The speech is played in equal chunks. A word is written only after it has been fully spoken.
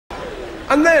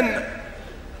And then,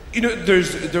 you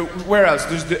know, where else?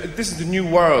 This is the new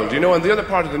world, you know, and the other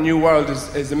part of the new world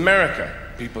is America.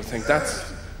 People think that's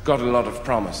got a lot of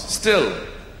promise. Still,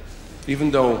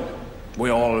 even though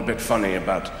we're all a bit funny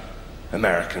about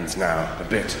Americans now, a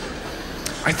bit,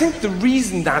 I think the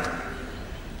reason that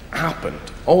happened,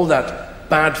 all that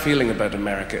bad feeling about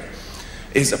America,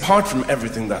 is apart from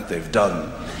everything that they've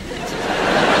done.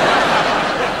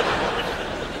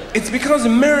 It's because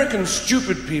American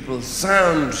stupid people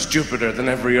sound stupider than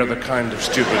every other kind of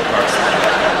stupid person.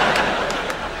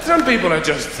 Some people are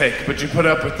just thick, but you put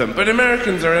up with them. But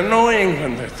Americans are annoying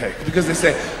when they're thick, because they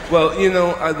say, well, you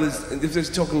know, if they're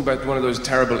talking about one of those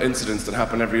terrible incidents that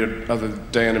happen every other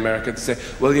day in America, they say,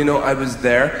 well, you know, I was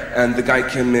there, and the guy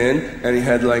came in, and he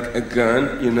had, like, a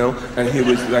gun, you know, and he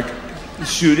was, like,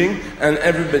 shooting, and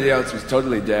everybody else was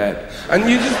totally dead. And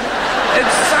you just, it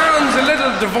sounds a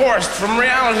little divorced from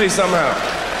reality somehow.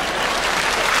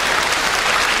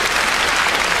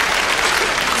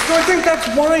 So I think that's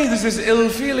why there's this ill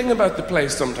feeling about the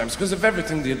place sometimes, because of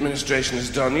everything the administration has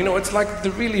done. You know, it's like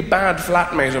the really bad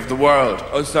flatmate of the world.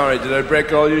 Oh, sorry, did I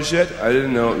break all your shit? I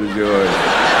didn't know it was yours.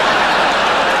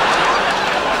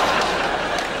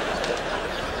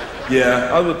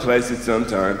 Yeah, I'll replace it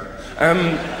sometime.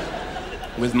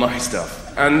 With my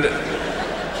stuff. And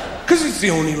because it's the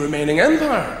only remaining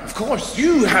empire, of course.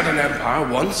 You had an empire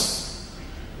once.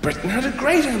 Britain had a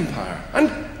great empire. And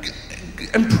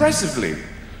impressively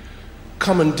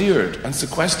commandeered and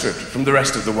sequestered from the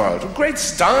rest of the world. With great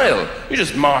style. You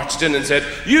just marched in and said,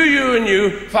 you, and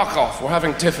you, fuck off, we're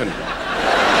having tiffin.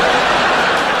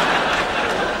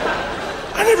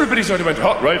 And everybody sort of went,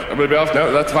 oh, right, I'm going to be off now,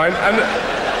 that's fine. And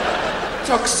it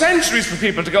took centuries for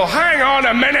people to go, hang on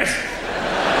a minute.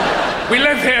 We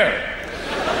live here.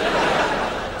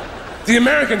 The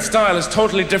American style is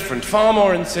totally different, far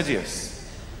more insidious.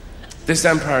 This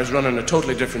empire is run on a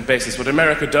totally different basis. What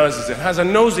America does is it has a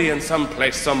nosy in some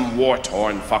place, some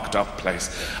war-torn, fucked-up place,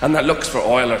 and that looks for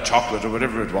oil or chocolate or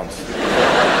whatever it wants.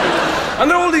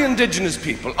 And all the indigenous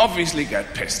people obviously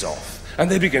get pissed off, and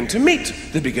they begin to meet.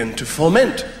 They begin to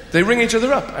foment. They ring each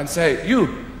other up and say,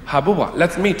 you, Habuwa,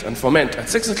 let's meet and foment at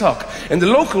 6 o'clock. In the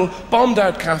local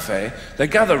bombed-out cafe, they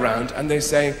gather round and they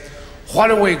say,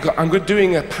 what are we I'm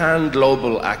doing a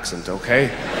pan-global accent, okay?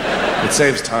 It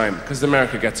saves time, because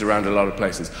America gets around a lot of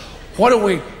places.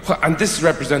 And this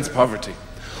represents poverty.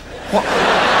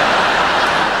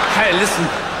 Hey, listen.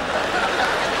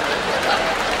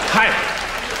 Hi.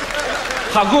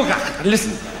 Haguga,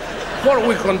 listen. What are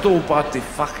we going to do about the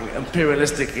fucking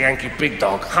imperialistic Yankee big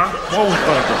dog, huh? What are we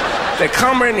going to do? They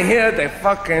come in here, they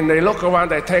look around,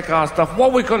 they take our stuff.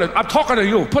 What are we going to... I'm talking to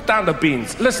you. Put down the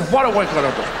beans. Listen, what are we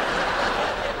going to do?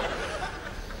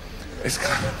 It's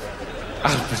kind of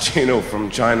Al Pacino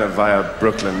from China via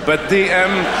Brooklyn. But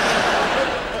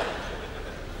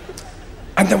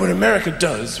and then what America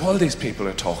does, while these people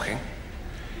are talking,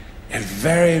 it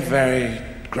very, very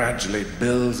gradually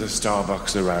builds a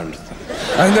Starbucks around them.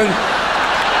 And then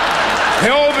they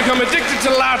all become addicted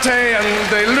to latte and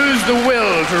they lose the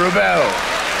will to rebel.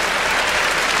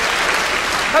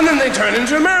 And then they turn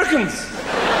into Americans.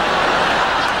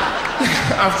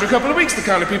 After a couple of weeks, the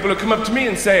kind of people who come up to me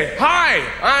and say, hi,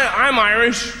 I'm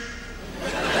Irish.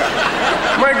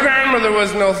 My grandmother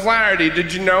was an O'Flaherty,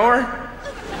 did you know her?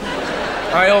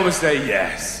 I always say,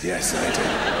 yes, I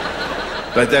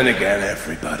did. But then again,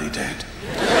 everybody did.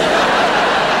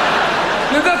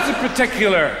 Now that's a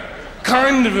particular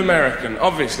kind of American,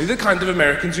 obviously, the kind of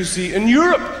Americans you see in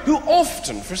Europe, who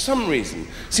often, for some reason,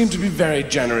 seem to be very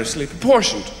generously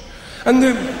proportioned. And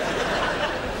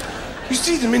you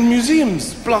see them in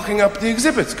museums, blocking up the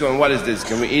exhibits, going, what is this?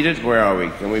 Can we eat it? Where are we?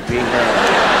 Can we pee?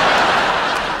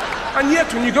 And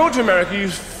yet, when you go to America, you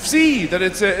see that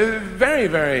it's a very,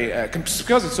 very,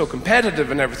 because it's so competitive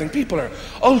and everything, people are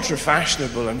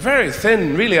ultra-fashionable and very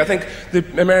thin, really. I think the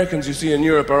Americans you see in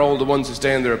Europe are all the ones who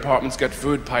stay in their apartments, get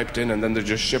food piped in, and then they're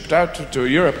just shipped out to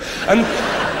Europe.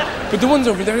 But the ones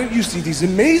over there, you see these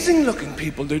amazing-looking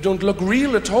people. They don't look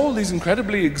real at all, these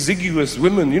incredibly exiguous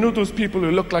women. You know those people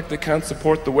who look like they can't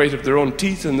support the weight of their own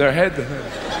teeth in their head?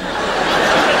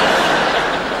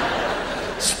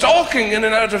 Stalking in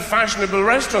and out of fashionable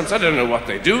restaurants. I don't know what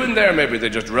they do in there. Maybe they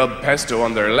just rub pesto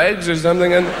on their legs or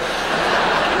something. And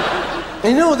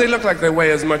you know, they look like they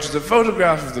weigh as much as a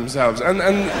photograph of themselves. And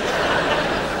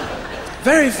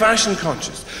very fashion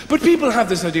conscious. But people have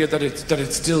this idea that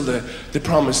it's still the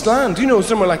promised land. You know,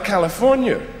 somewhere like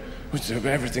California, which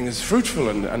everything is fruitful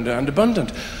and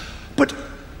abundant. But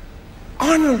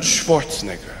Arnold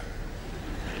Schwarzenegger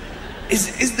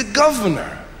is the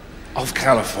governor of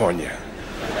California.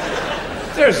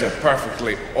 There's a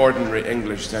perfectly ordinary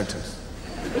English sentence.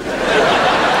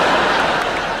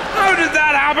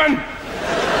 happen.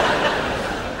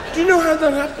 Do you know how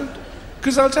that happened?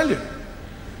 Because I'll tell you.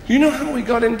 You know how he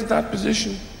got into that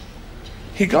position?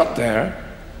 He got there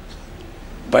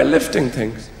by lifting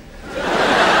things.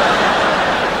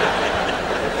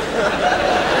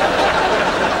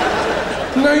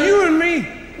 Now you and me,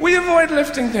 we avoid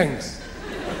lifting things.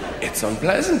 It's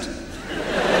unpleasant.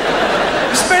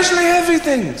 Especially heavy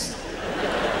things.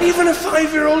 Even a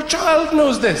 5-year-old child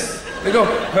knows this. They go,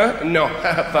 huh? No,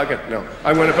 fuck it, no.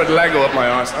 I'm going to put Lego up my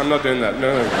arse. I'm not doing that,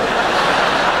 no.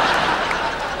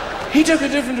 He took a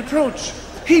different approach.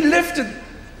 He lifted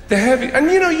the heavy, and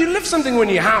you know, you lift something when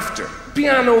you have to.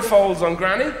 Piano falls on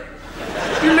Granny.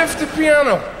 You lift the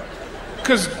piano.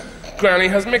 Because Granny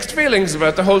has mixed feelings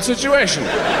about the whole situation.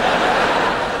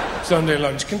 Sunday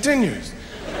lunch continues.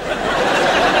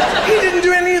 He didn't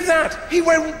do any of that. He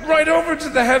went right over to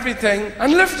the heavy thing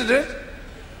and lifted it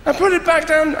and put it back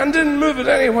down and didn't move it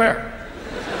anywhere.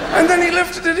 And then he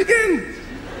lifted it again,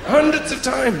 hundreds of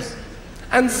times,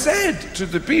 and said to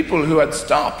the people who had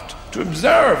stopped to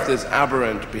observe this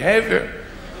aberrant behavior,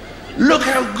 "Look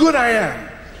how good I am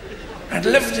at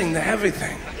lifting the heavy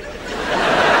thing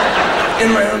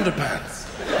in my underpants."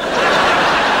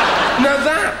 Now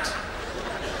that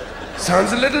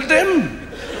sounds a little dim.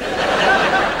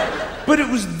 But it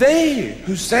was they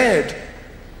who said,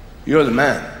 "You're the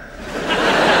man.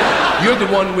 You're the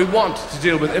one we want to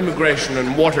deal with immigration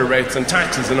and water rates and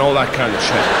taxes and all that kind of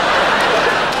shit."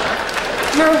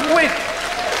 Now, wait.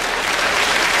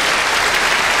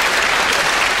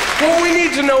 What we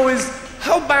need to know is,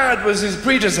 how bad was his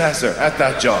predecessor at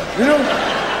that job? You know,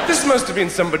 this must have been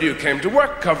somebody who came to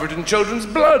work covered in children's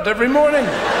blood every morning.